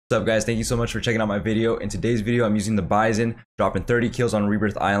What's up guys, thank you so much for checking out my video. In today's video I'm using the Bizon, dropping 30 kills on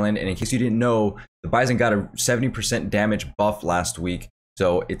Rebirth Island, and in case you didn't know, the Bizon got a 70% damage buff last week,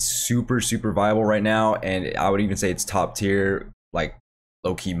 so it's super viable right now, and I would even say it's top tier, like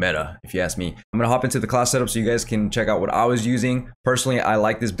low-key meta if you ask me. I'm gonna hop into the class setup so you guys can check out what I was using. Personally, I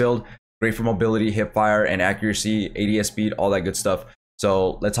like this build, great for mobility, hip fire, and accuracy, ADS speed, all that good stuff.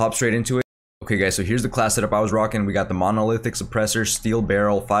 So let's hop straight into it. Okay guys, so here's the class setup I was rocking. We got the monolithic suppressor, steel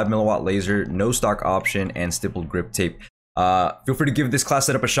barrel, 5mm laser, no stock option, and stippled grip tape. Feel free to give this class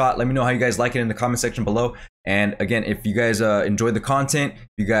setup a shot. Let me know how you guys like it in the comment section below. And again, if you guys enjoyed the content, if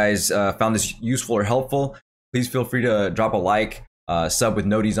you guys found this useful or helpful, please feel free to drop a like, sub with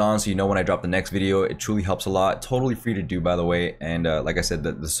noties on so you know when I drop the next video. It truly helps a lot. Totally free to do, by the way. And like I said,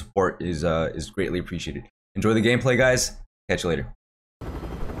 the support is greatly appreciated. Enjoy the gameplay, guys. Catch you later.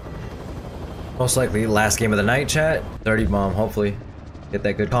 Most likely last game of the night, chat. 30 bomb, hopefully. Get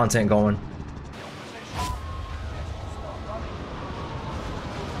that good content going.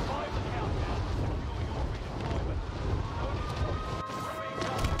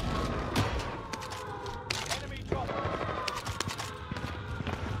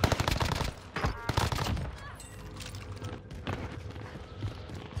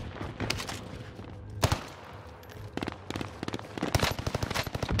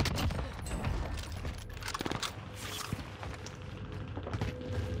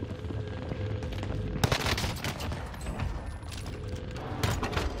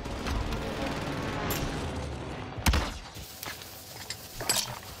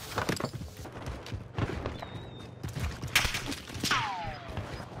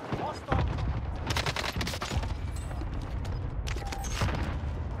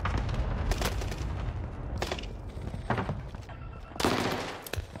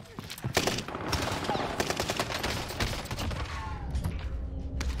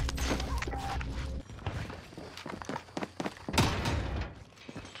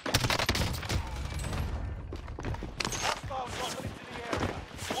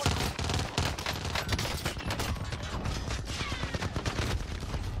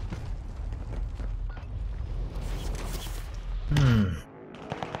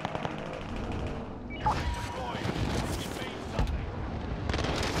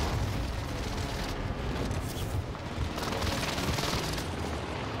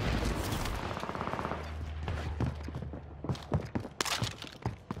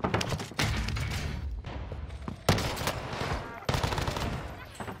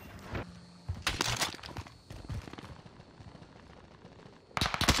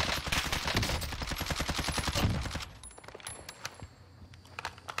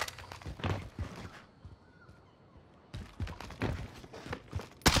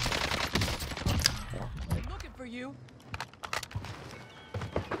 You.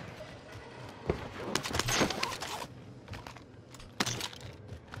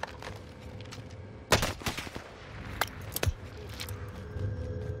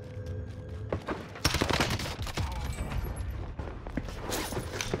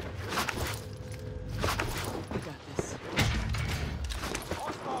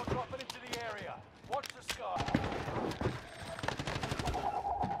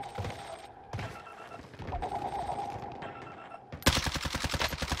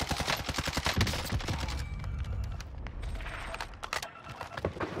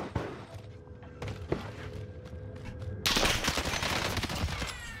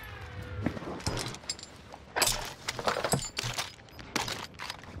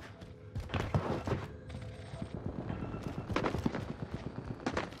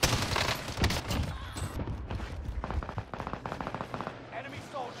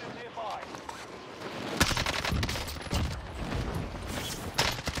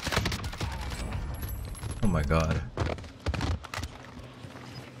 Oh my god.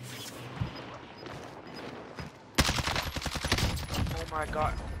 Oh my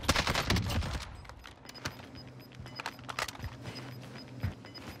god.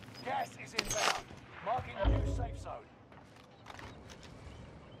 Gas is inbound. Marking a new safe zone.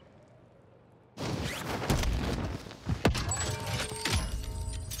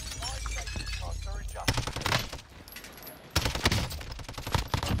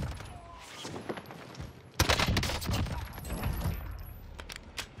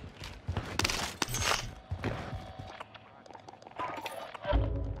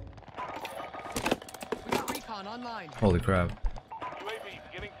 Online. Holy crap. UAV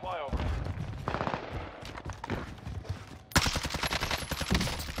beginning flyover.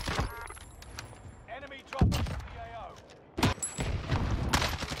 Enemy dropping PAO.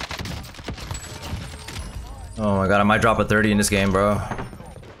 Oh my god, I might drop a 30 in this game, bro.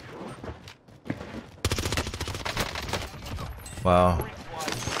 Wow.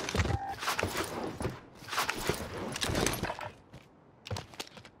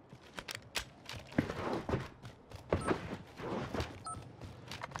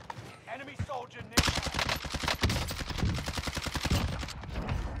 Enemy soldier near.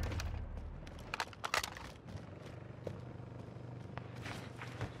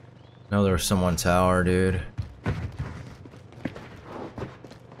 No, there was someone tower, dude.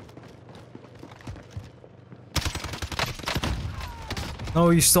 Oh,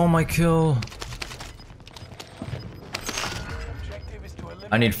 you stole my kill. Objective is to eliminate.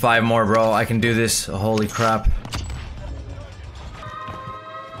 I need 5 more, bro. I can do this. Holy crap.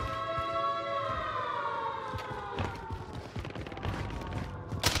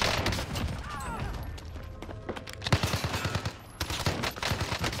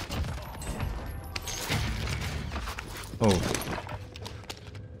 Oh.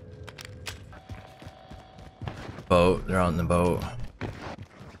 Boat. They're out in the boat.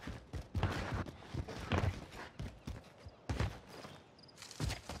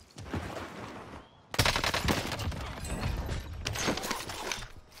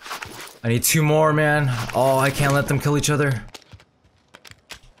 I need 2 more, man. Oh, I can't let them kill each other.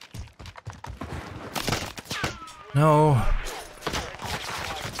 No.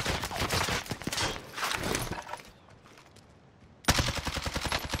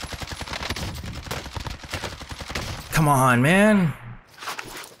 Come on, man.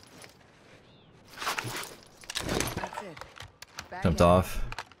 That's it. Back Jumped up. off.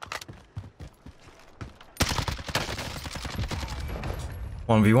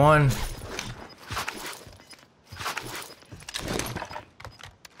 1v1.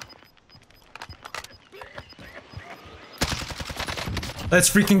 Let's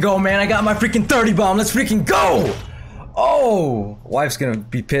freaking go, man. I got my freaking 30 bomb. Let's freaking go. Oh, wife's gonna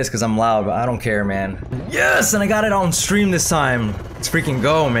be pissed because I'm loud, but I don't care, man. Yes, and I got it on stream this time. Let's freaking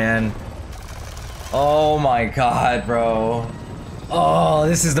go, man. Oh my god, bro. Oh,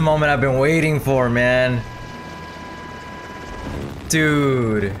 this is the moment I've been waiting for, man.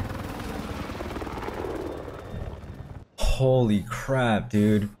 Dude. Holy crap,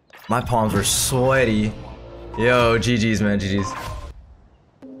 dude. My palms were sweaty. Yo, GG's, man, GG's.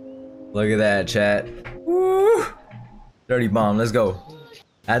 Look at that, chat. Woo! 30 bomb, let's go.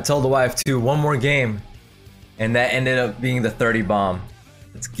 I told the wife too, 1 more game. And that ended up being the 30 bomb.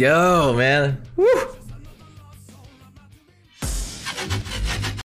 Let's go, man. Woo!